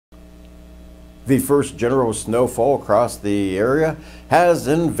The first general snowfall across the area has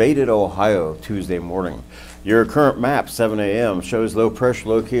invaded Ohio Tuesday morning. Your current map, 7 a.m., shows low pressure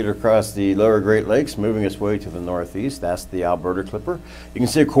located across the lower Great Lakes, moving its way to the northeast. That's the Alberta Clipper. You can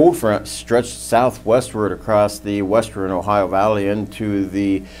see a cold front stretched southwestward across the western Ohio Valley into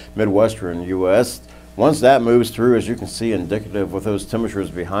the midwestern U.S. Once that moves through, as you can see, indicative with those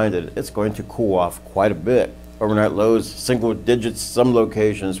temperatures behind it, it's going to cool off quite a bit. Overnight lows, single digits, some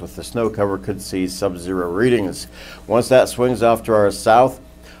locations with the snow cover could see sub-zero readings. Once that swings off to our south,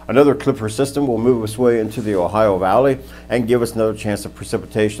 another Clipper system will move its way into the Ohio Valley and give us another chance of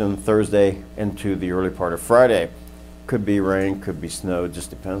precipitation Thursday into the early part of Friday. Could be rain, could be snow, just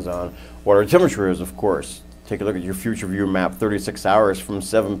depends on what our temperature is, of course. Take a look at your future view map, 36 hours from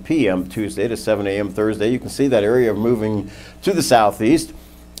 7 p.m. Tuesday to 7 a.m. Thursday. You can see that area moving to the southeast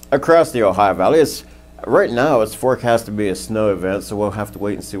across the Ohio Valley. Right now, it's forecast to be a snow event, so we'll have to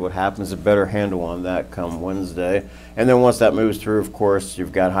wait and see what happens. A better handle on that come Wednesday. And then once that moves through, of course,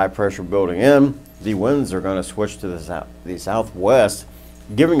 you've got high pressure building in. The winds are going to switch to the southwest,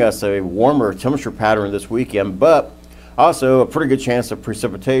 giving us a warmer temperature pattern this weekend, but also a pretty good chance of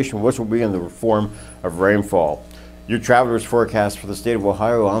precipitation, which will be in the form of rainfall. Your traveler's forecast for the state of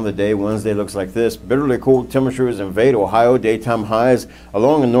Ohio on the day Wednesday looks like this. Bitterly cold temperatures invade Ohio. Daytime highs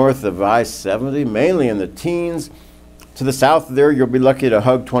along the north of I-70, mainly in the teens. To the south there, you'll be lucky to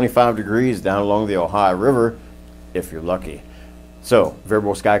hug 25 degrees down along the Ohio River, if you're lucky. So,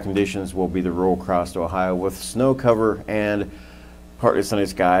 variable sky conditions will be the rule across Ohio with snow cover and partly sunny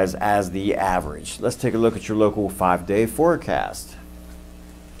skies as the average. Let's take a look at your local 5-day forecast.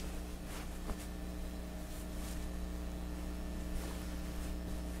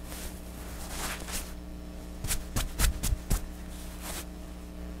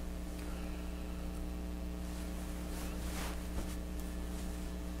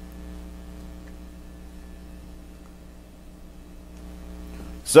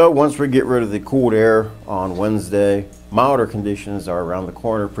 So once we get rid of the cooled air on Wednesday, milder conditions are around the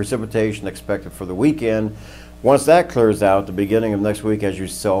corner. Precipitation expected for the weekend. Once that clears out, the beginning of next week, as you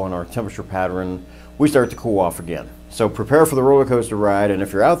saw in our temperature pattern, we start to cool off again. So prepare for the roller coaster ride, and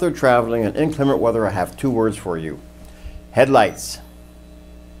if you're out there traveling in inclement weather, I have 2 words for you: headlights.